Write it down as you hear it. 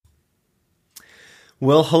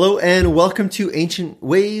Well, hello and welcome to Ancient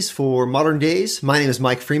Ways for Modern Days. My name is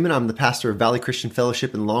Mike Freeman. I'm the pastor of Valley Christian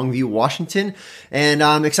Fellowship in Longview, Washington, and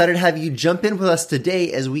I'm excited to have you jump in with us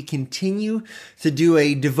today as we continue to do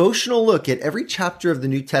a devotional look at every chapter of the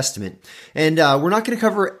New Testament. And we're not going to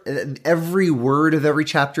cover every word of every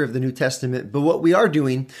chapter of the New Testament, but what we are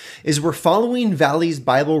doing is we're following Valley's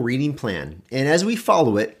Bible reading plan. And as we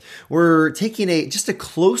follow it, we're taking just a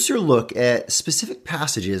closer look at specific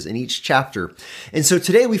passages in each chapter. And so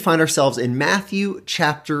today we find ourselves in Matthew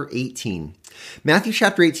chapter 18. Matthew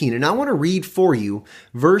chapter 18, and I want to read for you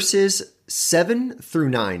verses 7 through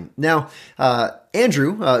 9. Now,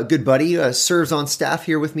 Andrew, a good buddy, serves on staff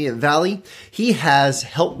here with me at Valley. He has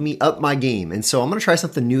helped me up my game, and so I'm going to try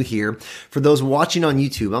something new here. For those watching on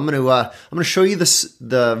YouTube, I'm going to show you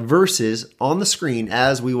the verses on the screen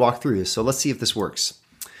as we walk through this. So let's see if this works.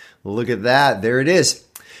 Look at that. There it is.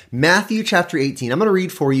 Matthew chapter 18. I'm going to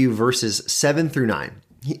read for you verses 7 through 9.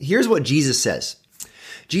 Here's what Jesus says.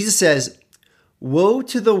 Jesus says, "Woe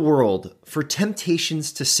to the world for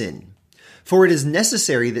temptations to sin, for it is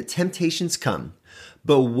necessary that temptations come,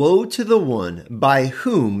 but woe to the one by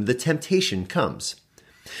whom the temptation comes.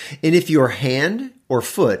 And if your hand or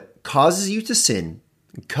foot causes you to sin,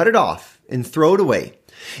 cut it off and throw it away.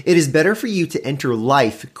 It is better for you to enter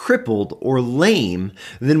life crippled or lame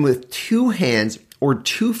than with 2 hands or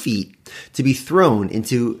 2 feet to be thrown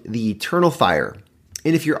into the eternal fire.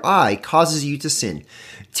 And if your eye causes you to sin,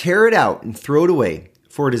 tear it out and throw it away.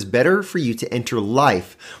 For it is better for you to enter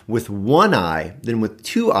life with 1 eye than with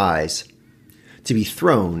 2 eyes to be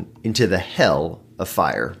thrown into the hell of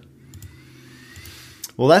fire."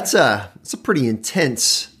 Well, that's a pretty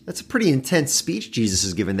intense speech Jesus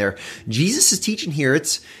is giving there. Jesus is teaching here.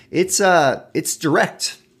 It's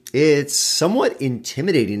direct. It's somewhat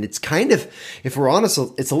intimidating. It's kind of, if we're honest,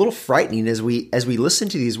 it's a little frightening as we listen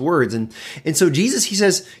to these words. And so Jesus, he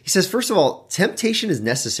says, first of all, temptation is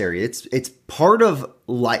necessary. It's part of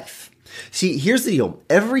life. See, here's the deal.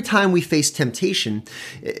 Every time we face temptation,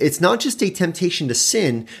 it's not just a temptation to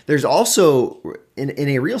sin. There's also, in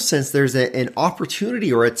a real sense, there's an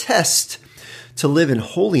opportunity or a test to live in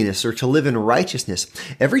holiness or to live in righteousness.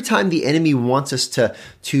 Every time the enemy wants us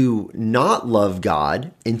to not love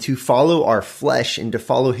God and to follow our flesh and to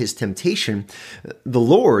follow his temptation, the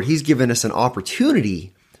Lord, he's given us an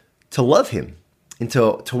opportunity to love him and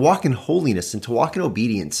to walk in holiness and to walk in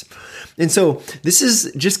obedience. And so this is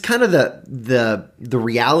just kind of the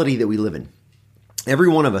reality that we live in. Every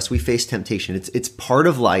one of us, we face temptation. It's part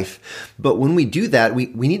of life. But when we do that, we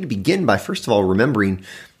need to begin by, first of all, remembering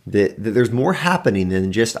that there's more happening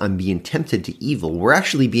than just I'm being tempted to evil. We're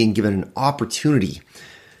actually being given an opportunity,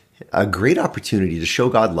 a great opportunity to show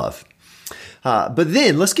God love. But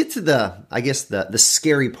then let's get to the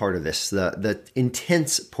scary part of this, the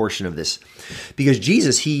intense portion of this. Because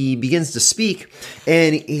Jesus, he begins to speak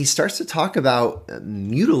and he starts to talk about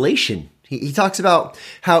mutilation. He talks about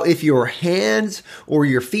how if your hands or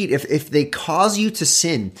your feet, if they cause you to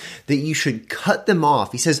sin, that you should cut them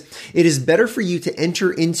off. He says, it is better for you to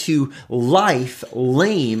enter into life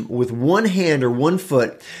lame with 1 hand or 1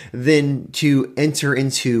 foot than to enter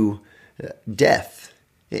into death,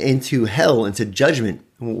 into hell, into judgment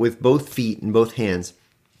with both feet and both hands.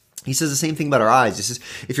 He says the same thing about our eyes. He says,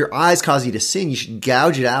 if your eyes cause you to sin, you should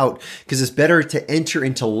gouge it out because it's better to enter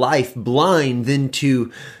into life blind than to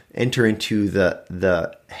enter into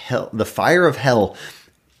the hell, the fire of hell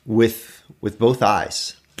with both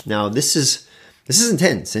eyes. Now this is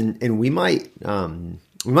intense, and we might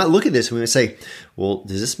look at this and we might say, well,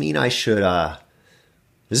 does this mean if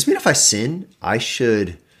I sin, I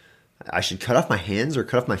should cut off my hands or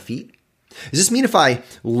cut off my feet? Does this mean if I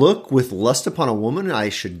look with lust upon a woman, I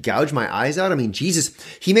should gouge my eyes out? I mean, Jesus,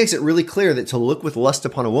 he makes it really clear that to look with lust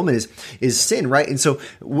upon a woman is sin, right? And so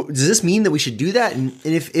does this mean that we should do that? And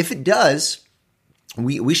if it does,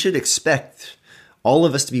 we should expect all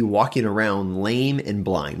of us to be walking around lame and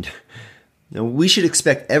blind. Now, we should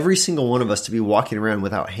expect every single one of us to be walking around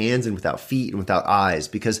without hands and without feet and without eyes,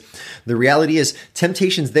 because the reality is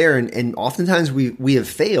temptation's there, and oftentimes we have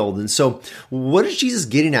failed. And so what is Jesus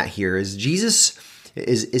getting at here? Is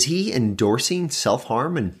he endorsing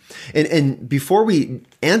self-harm? And before we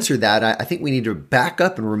answer that, I think we need to back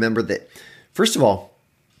up and remember that, first of all,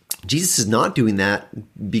 Jesus is not doing that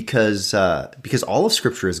because all of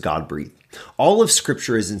Scripture is God-breathed. All of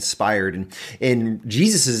Scripture is inspired, and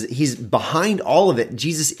Jesus he's behind all of it.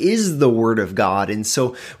 Jesus is the Word of God. And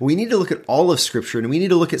so we need to look at all of Scripture, and we need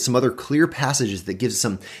to look at some other clear passages that give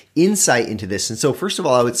some insight into this. And so first of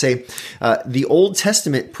all, I would say the Old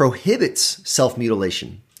Testament prohibits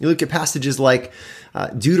self-mutilation. You look at passages like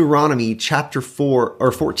Deuteronomy chapter 4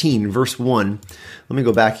 or 14, verse 1. Let me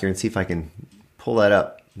go back here and see if I can pull that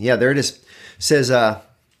up. Yeah, there it is. It says,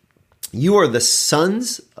 you are the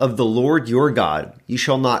sons of the Lord your God. You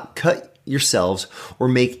shall not cut yourselves or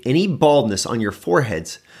make any baldness on your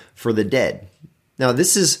foreheads for the dead. Now,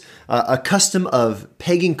 this is a custom of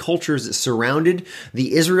pagan cultures that surrounded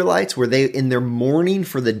the Israelites, where they, in their mourning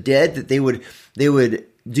for the dead, that they would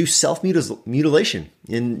do self-mutilation.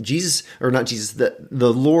 And Jesus, or not Jesus,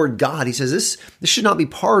 the Lord God, he says this should not be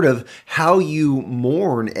part of how you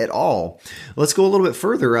mourn at all. Let's go a little bit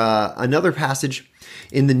further. Another passage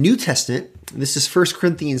in the New Testament, this is 1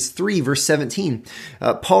 Corinthians 3, verse 17.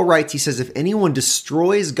 Paul writes, he says, if anyone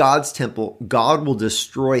destroys God's temple, God will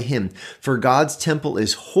destroy him. For God's temple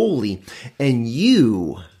is holy, and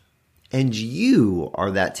you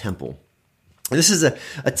are that temple. And this is a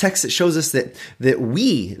text that shows us that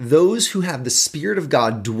we, those who have the Spirit of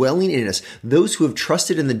God dwelling in us, those who have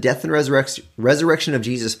trusted in the death and resurrection of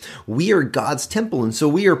Jesus, we are God's temple. And so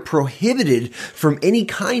we are prohibited from any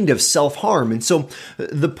kind of self-harm. And so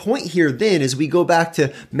the point here then, as we go back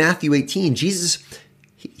to Matthew 18, Jesus,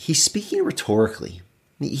 he's speaking rhetorically.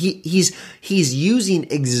 He's using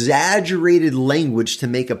exaggerated language to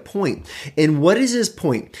make a point. And what is his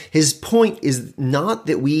point? His point is not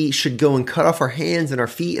that we should go and cut off our hands and our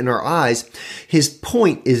feet and our eyes. His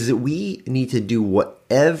point is that we need to do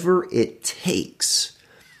whatever it takes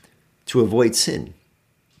to avoid sin.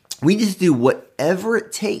 We need to do whatever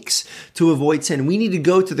it takes to avoid sin. We need to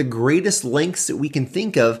go to the greatest lengths that we can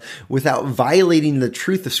think of without violating the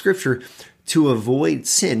truth of Scripture to avoid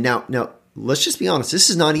sin. Now, let's just be honest. This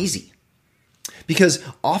is not easy, because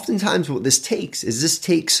oftentimes what this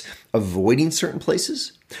takes avoiding certain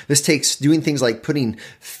places. This takes doing things like putting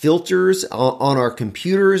filters on our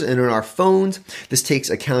computers and on our phones. This takes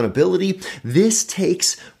accountability. This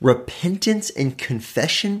takes repentance and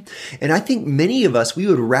confession. And I think many of us, we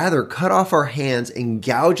would rather cut off our hands and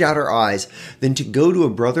gouge out our eyes than to go to a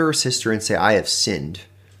brother or sister and say, I have sinned.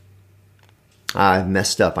 I've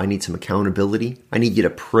messed up. I need some accountability. I need you to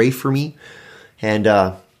pray for me. And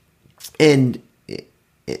the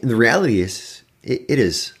reality is, it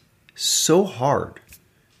is so hard.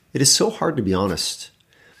 It is so hard to be honest.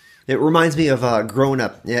 It reminds me of growing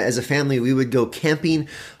up. As a family, we would go camping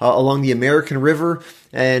along the American River,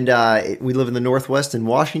 and we live in the Northwest in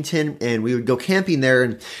Washington, and we would go camping there.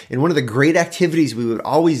 And one of the great activities we would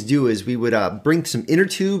always do is we would bring some inner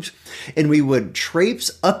tubes, and we would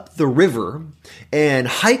traipse up the river and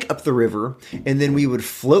hike up the river, and then we would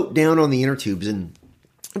float down on the inner tubes. And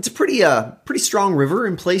it's a pretty strong river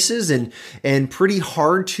in places, and pretty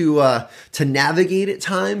hard to navigate at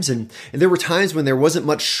times. And there were times when there wasn't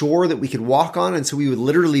much shore that we could walk on, and so we would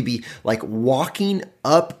literally be like walking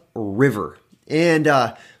up river, and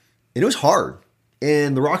it was hard.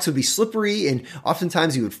 And the rocks would be slippery, and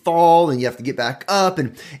oftentimes you would fall, and you have to get back up,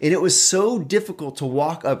 and it was so difficult to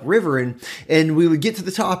walk up river. And we would get to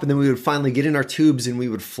the top, and then we would finally get in our tubes, and we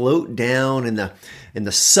would float down in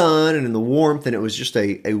the sun and in the warmth, and it was just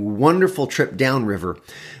a wonderful trip down river.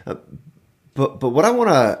 But what I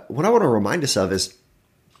want to remind us of is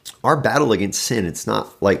our battle against sin. It's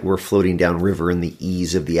not like we're floating down river in the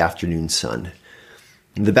ease of the afternoon sun.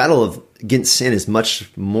 The battle against sin is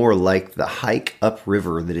much more like the hike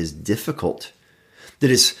upriver that is difficult,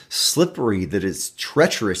 that is slippery, that is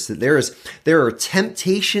treacherous, that there are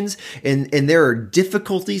temptations and there are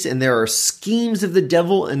difficulties and there are schemes of the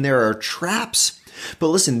devil and there are traps. But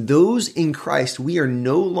listen, those in Christ, we are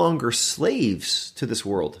no longer slaves to this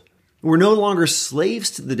world. We're no longer slaves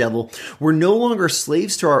to the devil. We're no longer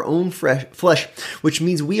slaves to our own flesh, which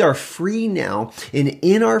means we are free now. And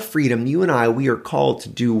in our freedom, you and I, we are called to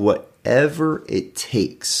do whatever it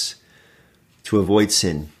takes to avoid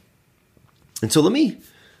sin. And so let me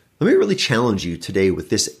really challenge you today with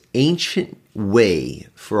this ancient way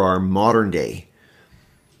for our modern day.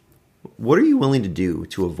 What are you willing to do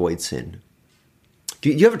to avoid sin? Do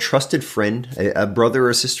you have a trusted friend, a brother or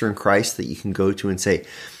a sister in Christ that you can go to and say,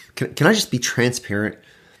 Can I just be transparent?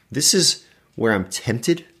 This is where I'm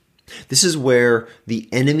tempted. This is where the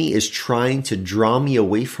enemy is trying to draw me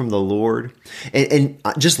away from the Lord. And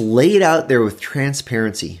just lay it out there with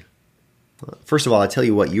transparency. First of all, I tell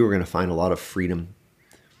you what, you are going to find a lot of freedom.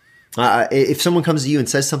 If someone comes to you and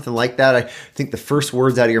says something like that, I think the first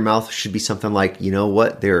words out of your mouth should be something like, you know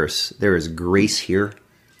what, there is grace here,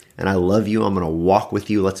 and I love you. I'm going to walk with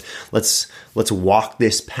you. Let's walk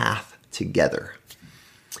this path together.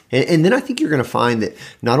 And then I think you're going to find that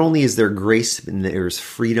not only is there grace and there's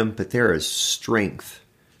freedom, but there is strength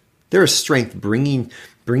There is strength bringing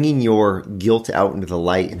your guilt out into the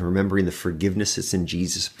light and remembering the forgiveness that's in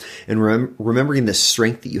Jesus and remembering the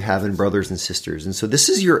strength that you have in brothers and sisters. And so this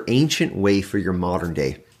is your ancient way for your modern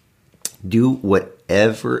day. Do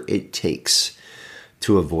whatever it takes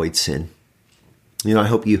to avoid sin. I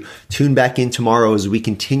hope you tune back in tomorrow as we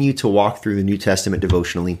continue to walk through the New Testament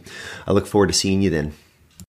devotionally. I look forward to seeing you then.